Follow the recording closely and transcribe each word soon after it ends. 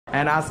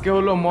And আজকে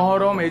হলো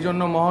মহরম, এই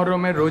জন্য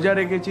মহরমের রোজা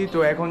রেখেছি। তো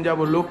এখন যাব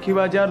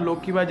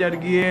লক্ষ্মীবাজার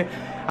গিয়ে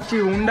আসছি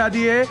হুন্ডা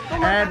দিয়ে।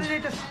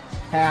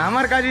 হ্যাঁ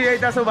আমার কাজে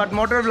যাইতাছো, বাট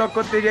মোটর ব্লগ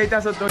করতে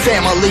যাইতাছো। তো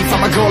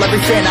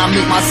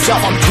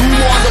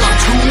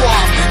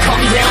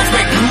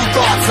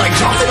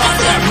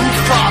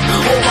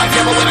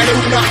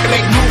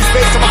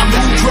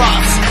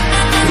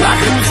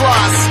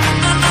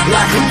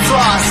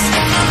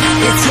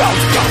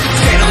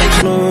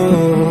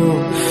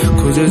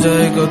খুঁজে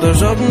যায় কত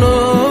স্বপ্ন,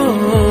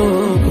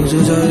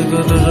 খুঁজে যায়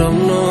কত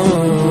স্বপ্ন,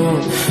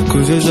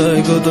 খুঁজে যায়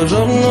কত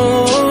স্বপ্ন।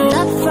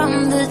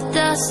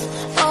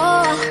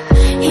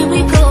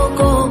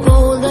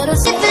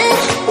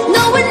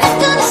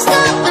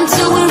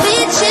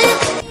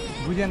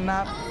 বুঝেন না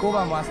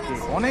কোবা মাসকে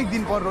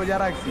অনেকদিন পর রোজা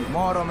রাখছি,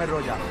 মহরমের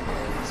রোজা।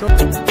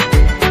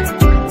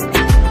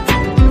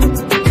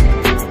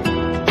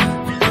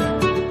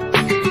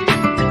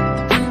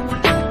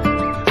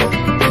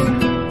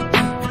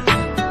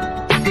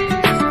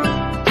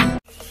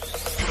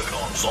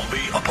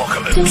 Zombie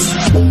apocalypse.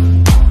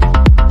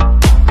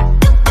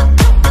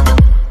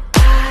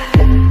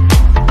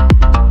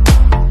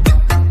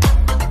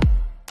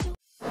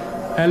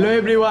 Hello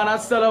everyone,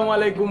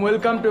 Assalamualaikum.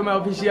 Welcome to my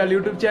official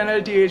YouTube channel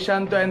Tsc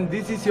Shanto, and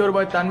this is your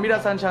boy Tanvir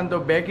Hasan Shanto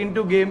back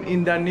into game in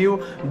the new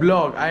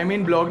vlog. I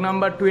mean vlog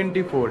number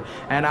 24.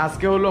 And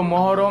আজকে হলো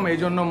মহরম, এই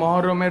জন্য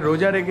মহরমের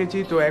রোজা রেখেছি।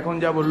 তো এখন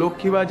যাব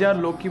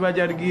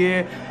লক্ষ্মীবাজার গিয়ে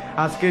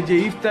আজকে যে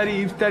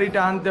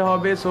ইফতারিটা আনতে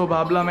হবে। সো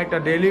ভাবলাম একটা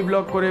ডেইলি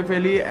ব্লগ করে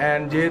ফেলি।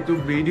 অ্যান্ড যেহেতু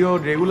ভিডিও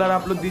রেগুলার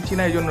আপলোড দিচ্ছি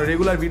না, এই জন্য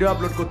রেগুলার ভিডিও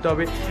আপলোড করতে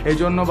হবে, এই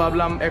জন্য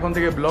ভাবলাম এখন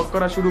থেকে ব্লগ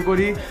করা শুরু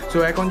করি। সো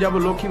এখন যাব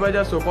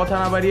লক্ষ্মীবাজার। সো কথা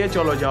না বাড়িয়ে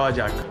চলো যাওয়া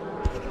যাক।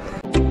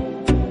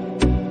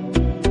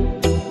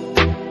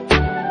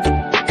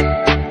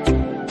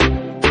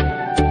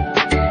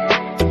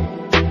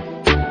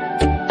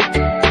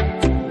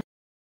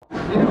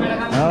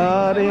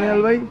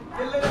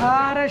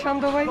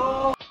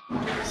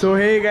 So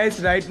hey guys,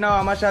 right now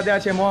আমার সাথে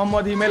আছে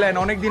মোহাম্মদ হিমেল। এন্ড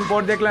অনেকদিন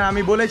পর দেখলেন,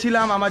 আমি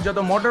বলেছিলাম আমার যত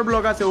মোটর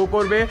ব্লগ আছে ও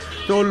করবে।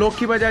 তো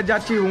লক্ষ্মীবাজার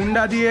যাচ্ছি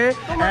হুন্ডা দিয়ে।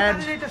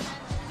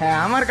 হ্যাঁ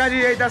আমার কাজে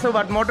যাইতাছো,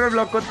 বাট মোটর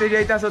ব্লগ করতে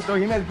যাইতাছো। তো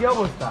হিমেল কি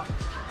অবস্থা?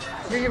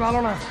 ভালো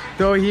না।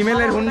 তো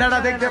হিমেলের হুন্ডাটা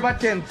দেখতে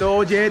পাচ্ছেন। তো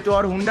যেহেতু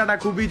ওর হুন্ডাটা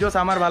খুবই জোস,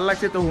 আমার ভালো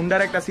লাগছে। তো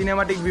হুন্ডার একটা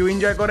সিনেমাটিক ভিউ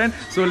এনজয় করেন।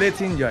 So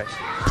let's enjoy.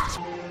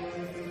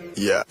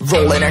 Yeah,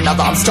 rolling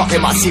another, I'm stuck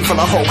in my seat for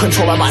the whole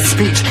control of my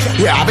speech.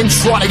 Yeah, I've been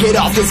trying to get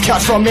off this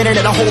couch for a minute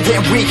and a whole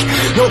damn week.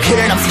 No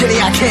kidding, I'm skinny,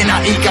 I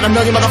cannot eat. Got a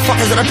million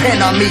motherfuckers that depend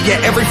on me.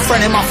 Yeah, every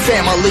friend in my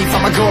family,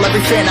 from a girl,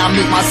 every fan I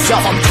meet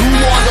myself. I'm too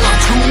on till I'm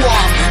too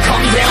off.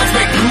 Come down to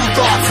make new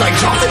thoughts, like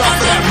jumping off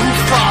of that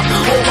rooftop.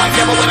 Oh my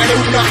devil, when I do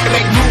nothing to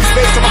make moves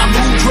based on my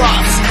mood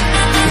drops.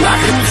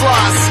 Like who's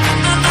lost?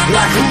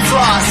 Like who's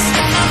lost?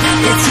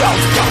 It's yo,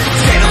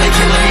 steadily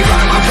killing me,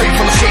 running my brain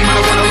full of shame. I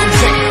don't wanna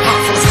lose it.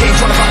 Full of stage,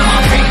 trying to find my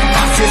pain.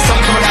 I see the sun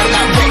coming out of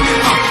that rain.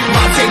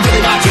 My day,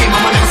 really my game.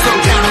 I'ma never slow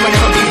down, I'ma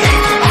never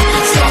behave.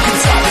 Stuck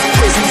inside this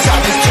prison,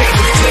 inside this cage,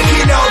 it's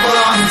taking over.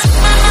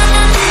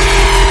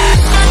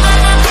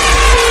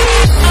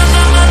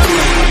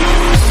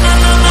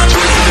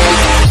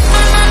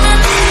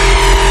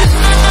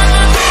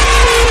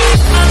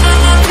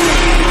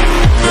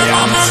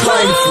 Yeah, I'm a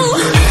slave for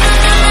you.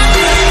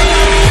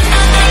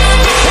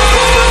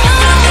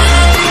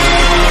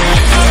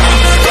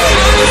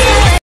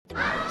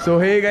 So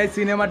hey guys,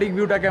 cinematic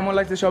ভিউটা কেমন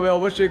লাগছে সবাই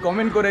অবশ্যই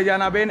comment করে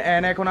জানাবেন।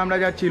 And এখন আমরা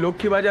যাচ্ছি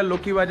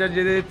লক্ষ্মীবাজার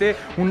যেতে যেতে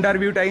হুন্ডার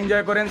ভিউটা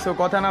এনজয় করেন। সো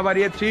কথা না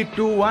বাড়িয়ে 3,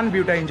 2, 1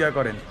 ভিউটা এনজয়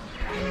করেন।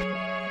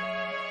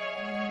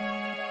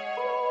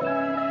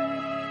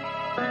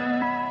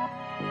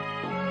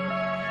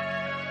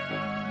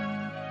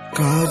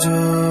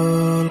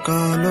 কাজল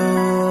কালো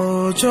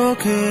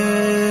চোখে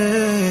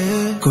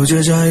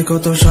খুঁজে যায়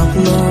কত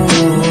স্বপ্ন,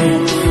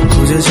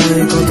 খুঁজে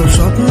যায় কত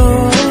স্বপ্ন,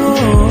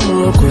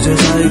 খুঁজে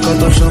যায়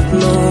কত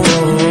স্বপ্ন,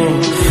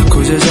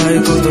 খুঁজে যায়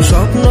কত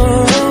স্বপ্ন।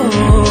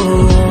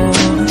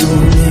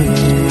 তুমি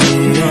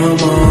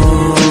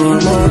আমার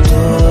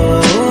মতো,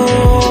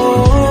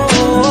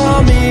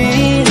 আমি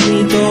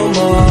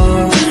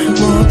তোমার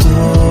মতো।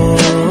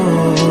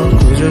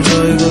 খুঁজে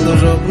যায় কত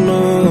স্বপ্ন,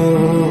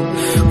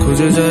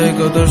 খুঁজে যায়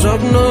কত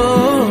স্বপ্ন,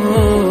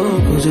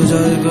 খুঁজে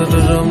যায় কত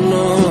স্বপ্ন,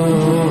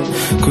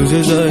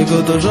 খুঁজে যায়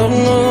কত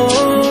স্বপ্ন।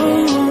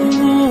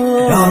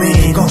 আমি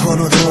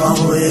কখনো ধোয়া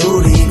হয়ে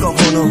উড়ি,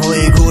 কখনো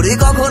হয়ে ঘুরি,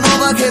 কখনো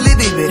বা খেলি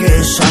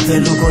বিবেকের সাথে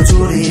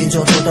লুকোচুরি।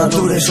 যতটা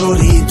দূরে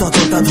সরি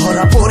ততটা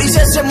ধরা পড়ি,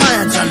 শেষে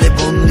মায়া চালে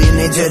বন্দি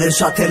নিজের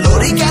সাথে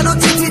লড়ি। কেন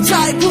চিঠি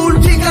চাই ভুল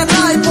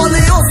ঠিকানায়,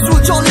 বলে অশ্রু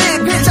চলে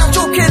ভেজা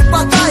চোখের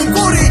পাতায়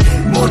করি।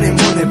 মনে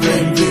মনে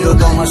প্রেম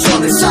প্রিয়তমা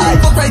সরে চাই,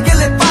 কোথায়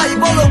গেলে পাই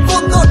বলো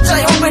কোন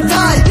দরজায় হবে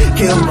ঠাই।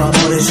 কেউ বা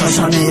মরে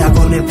শ্মশানে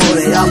আগুনে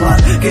পড়ে, আবার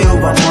কেউ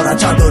বা মরা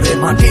চাদরে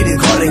মাটির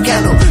ঘরে।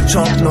 কেন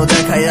স্বপ্ন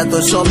দেখায় এত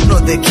স্বপ্ন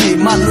দেখি,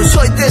 মানুষ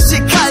হইতে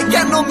শিখায়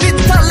কেন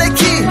মিথ্যা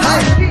লেখি।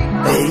 হাই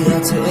এই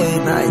আছে এই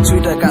নাই,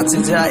 চুইটা কাছে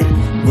যাই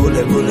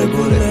ভুলে ভুলে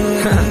ভুলে।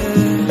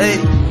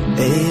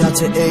 এই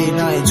আছে এই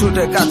নাই,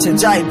 ছুটে কাছে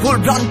যাই ভুল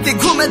ভ্রান্তি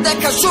ঘুমে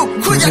দেখা সুখ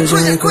খুঁজে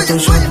খুঁজে খুঁজে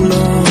স্বপ্ন।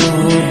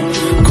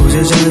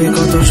 খুঁজে যাই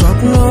কত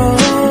স্বপ্ন,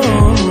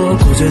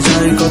 খুঁজে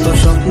যাই কত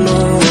স্বপ্ন,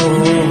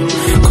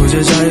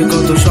 খুঁজে যাই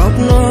কত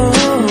স্বপ্ন।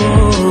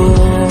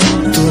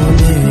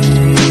 তুমি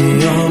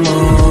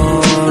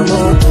আমার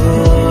মতো,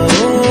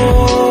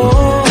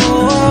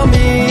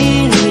 আমি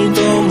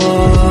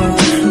তোমার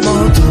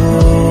মতো।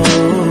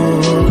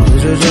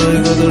 খুঁজে যাই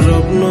কত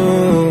স্বপ্ন,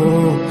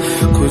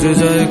 খুঁজে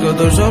যাই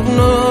কত স্বপ্ন,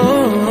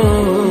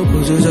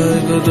 খুঁজে যাই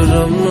কত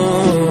স্বপ্ন,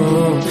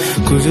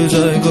 খুঁজে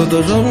যাই কত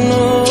স্বপ্ন।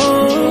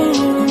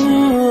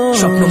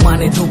 স্বপ্ন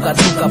মানে ধোকা,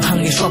 ধোকা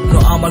ভাঙে স্বপ্ন।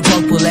 আমার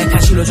গল্প লেখা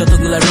ছিল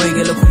যতগুলা রয়ে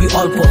গেল খুবই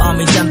অল্প।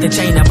 আমি জানতে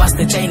চাই না,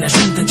 বাঁচতে চাই না,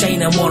 শুনতে চাই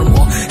না মর্ম।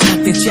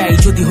 থাকতে চাই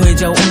যদি হয়ে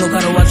যাও অন্য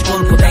কারো আজ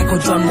গল্প। দেখো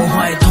জন্ম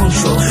হয়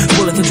ধ্বংস,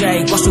 বলে তো যাই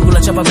কষ্টগুলা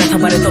চাপা ব্যথা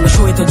পারে, তবে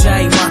সয়ে তো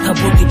যাই। মাথা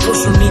ভর্তি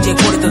প্রশ্ন নিজে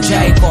করে তো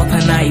যাই। কথা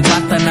নাই,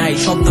 বার্তা নাই,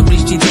 শব্দ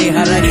বৃষ্টিতে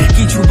হারাই।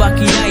 কিছু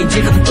বাকি নাই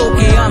যেটাতে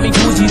তোকে আমি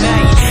খুঁজি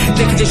নাই।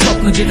 দেখি যে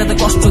স্বপ্ন যেটাতে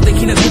কষ্ট,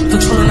 দেখি না গুপ্ত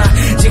ছলনা।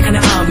 যেখানে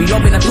আমি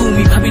রবে না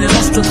তুমি, ভাবি না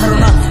নষ্ট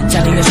ধারণা।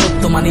 জানি না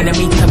সত্য, মানি না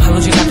মিথ্যা, ভালো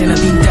যে কাটে না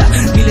দিনটা।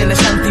 মিলে না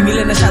শান্তি,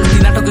 মিলে না শান্তি,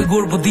 নাটকে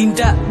গড়বো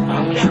দিনটা।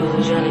 আমি শুধু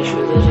জানি,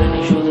 শুধু জানি,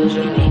 শুধু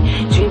জানি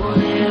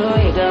জীবনের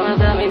ওই দামি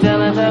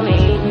দামি দামি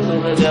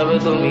ভুলে যাবে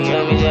তুমি,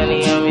 আমি জানি,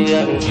 আমি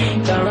জানি।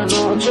 কারণ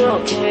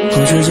চোখে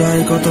খুঁজে যাই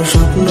কত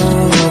স্বপ্ন,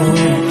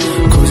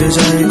 খুঁজে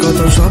যাই কত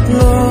স্বপ্ন,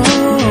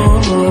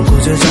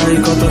 খুঁজে যাই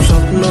কত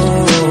স্বপ্ন,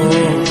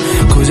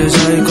 খুঁজে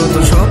যাই কত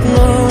স্বপ্ন।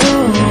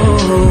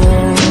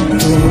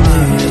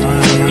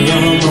 তুমি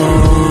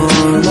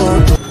আমার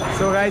মতো।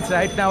 সো গাইস,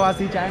 রাইট নাও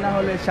আসি চায়না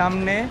হলের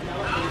সামনে।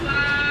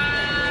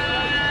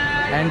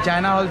 এন্ড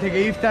চায়না হল থেকে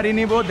ইফতারি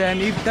নিব, দেন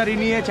ইফতারি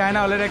নিয়ে চায়না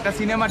হলের একটা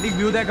সিনেমাটিক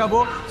ভিউ দেখাবো।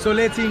 So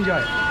let's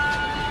enjoy.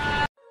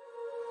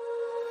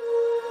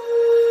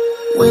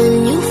 When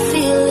you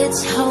feel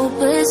it's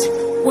hopeless,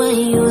 when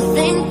you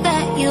think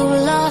that you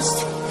lost,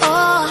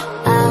 oh,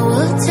 I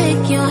will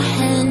take your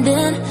hand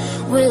and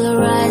we'll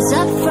rise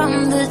up from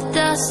the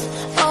dust.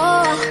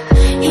 Oh,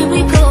 here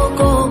we go,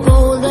 go, go,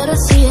 let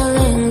us heal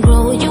and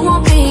grow. You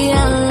won't be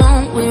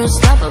alone, we're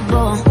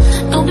unstoppable.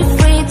 Don't be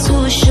afraid to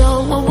show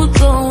what we're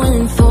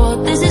going for.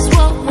 This is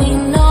what we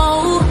know.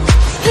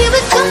 Here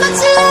we come back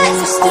to life,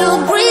 we're still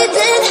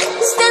breathing.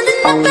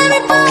 Standing up,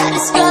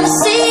 everybody's gonna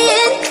see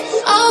it.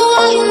 Oh,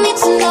 all you need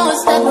to know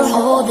is that we're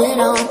holding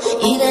on.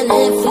 Even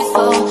if we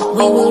fall,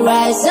 we will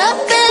rise up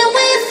and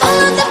we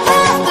follow the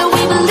path that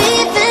we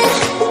believe in.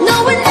 No,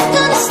 we're not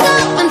gonna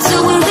stop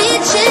until we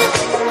reach it.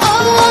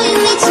 Oh, all you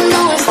need to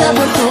know is that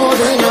we're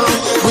holding on.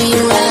 We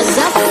rise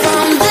up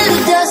from the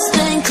dust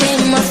and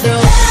claim our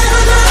throne.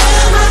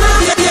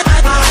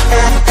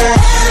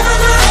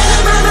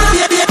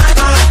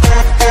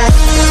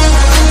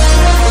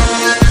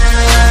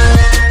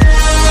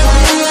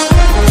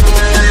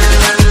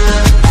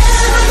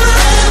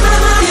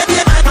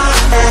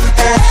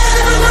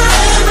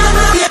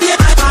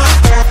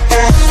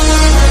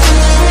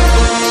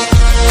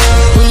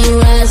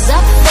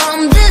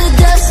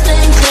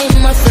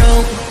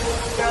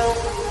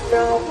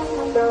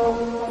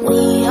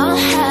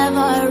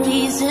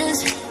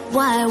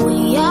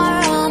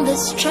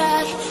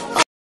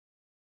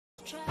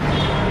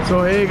 So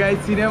hey guys,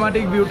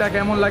 cinematic ভিউটা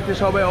কেমন লাগছে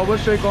সবাই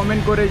অবশ্যই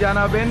comment করে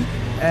জানাবেন।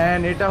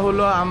 And এটা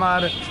হলো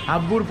আমার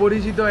আব্বুর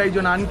পরিচিত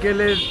একজন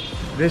আঙ্কেলের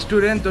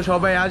রেস্টুরেন্ট, তো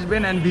সবাই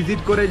আসবেন অ্যান্ড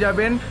ভিজিট করে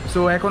যাবেন।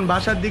 সো এখন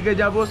বাসার দিকে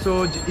যাব। সো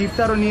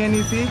ইফতারও নিয়ে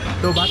নিছি,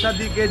 তো বাসার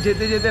দিকে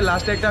যেতে যেতে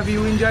লাস্ট একটা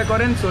ভিউ এনজয়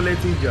করেন। So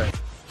let's enjoy.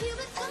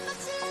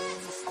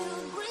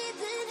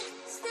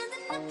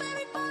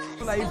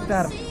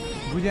 ইফতার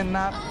বুঝেন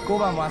না,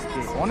 কোবা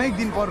মাসকে অনেক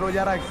দিন পর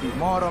রোজা রাখছি,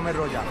 মহরমের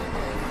রোজা।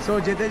 সো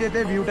যেতে যেতে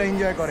ভিউটা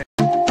এনজয় করেন।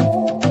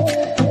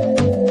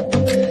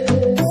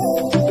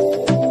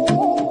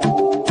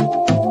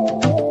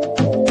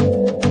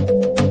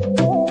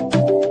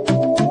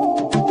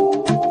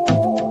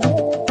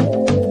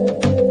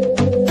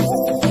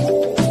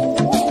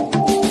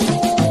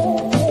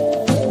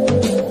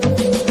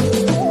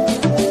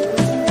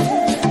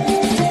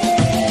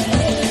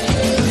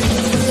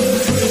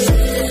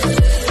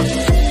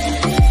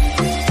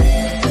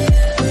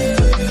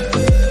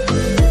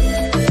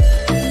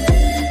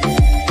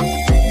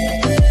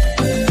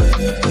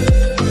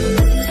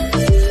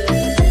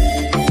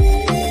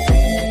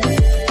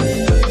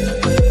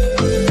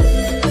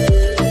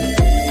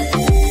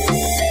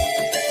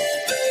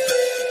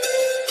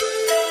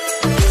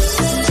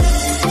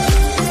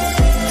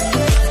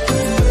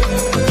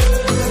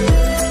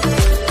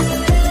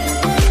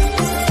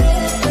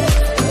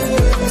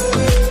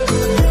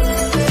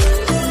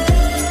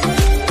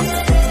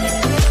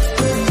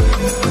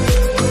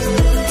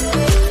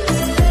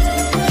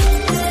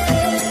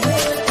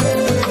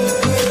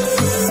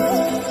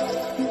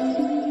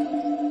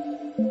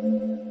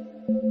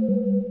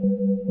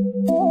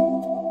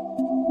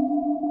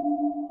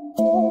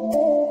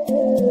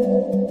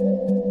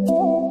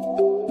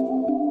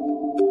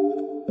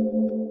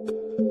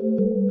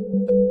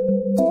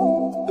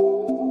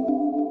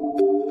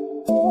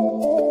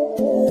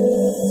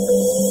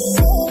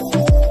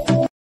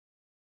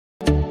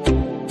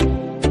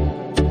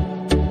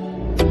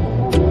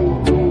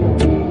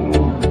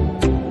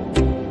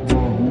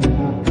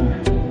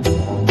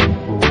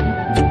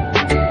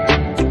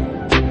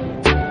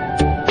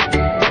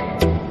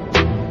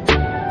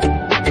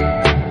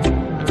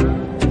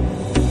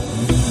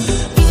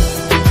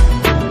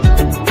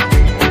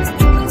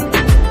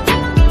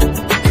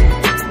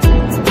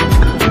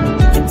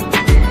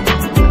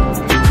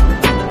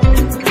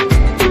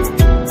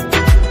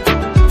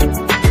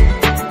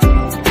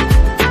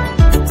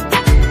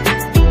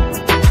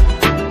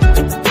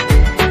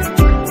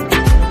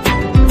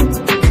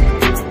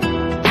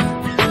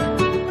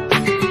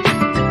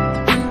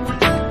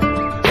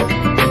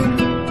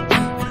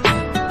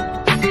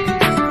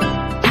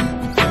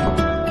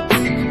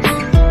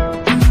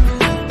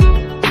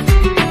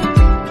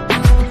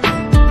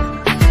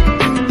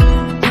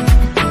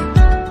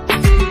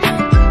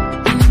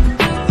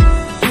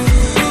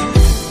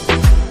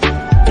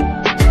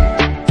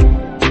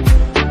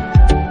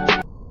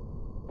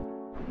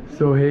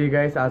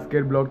 গাইস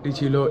আজকের ব্লগটি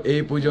ছিল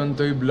এই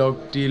পর্যন্তই।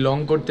 ব্লগটি লং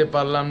করতে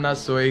পারলাম না,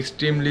 so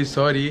extremely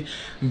sorry,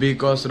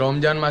 because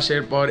Ramzan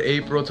মাসের পর এই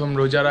প্রথম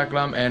রোজা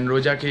রাখলাম অ্যান্ড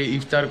রোজাকে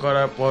ইফতার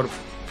করার পর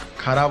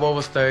খারাপ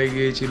অবস্থা হয়ে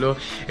গিয়েছিল,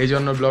 এই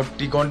জন্য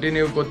ব্লগটি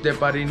কন্টিনিউ করতে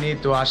পারিনি।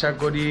 তো আশা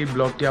করি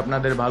ব্লগটি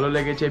আপনাদের ভালো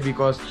লেগেছে,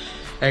 বিকজ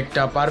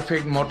একটা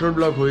পারফেক্ট মোটর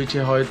ব্লগ হয়েছে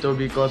হয়তো,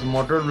 বিকজ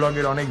মোটর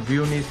ব্লগের অনেক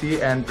ভিউ নিছি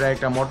অ্যান্ড প্রায়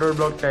একটা মোটর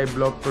ব্লগ টাইপ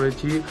ব্লগ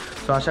করেছি।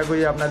 তো আশা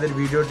করি আপনাদের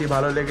ভিডিওটি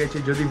ভালো লেগেছে।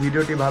 যদি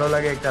ভিডিওটি ভালো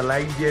লাগে একটা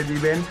লাইক দিয়ে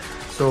দিবেন।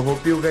 So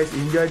hope you guys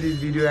enjoy this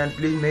video and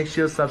please make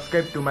sure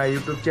subscribe to my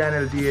YouTube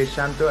channel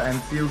𝕤𝕠𝕝𝕚 and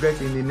see you guys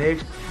in the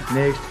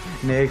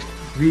next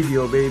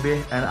video baby,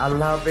 and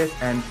Allah Hafiz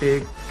and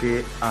take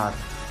care.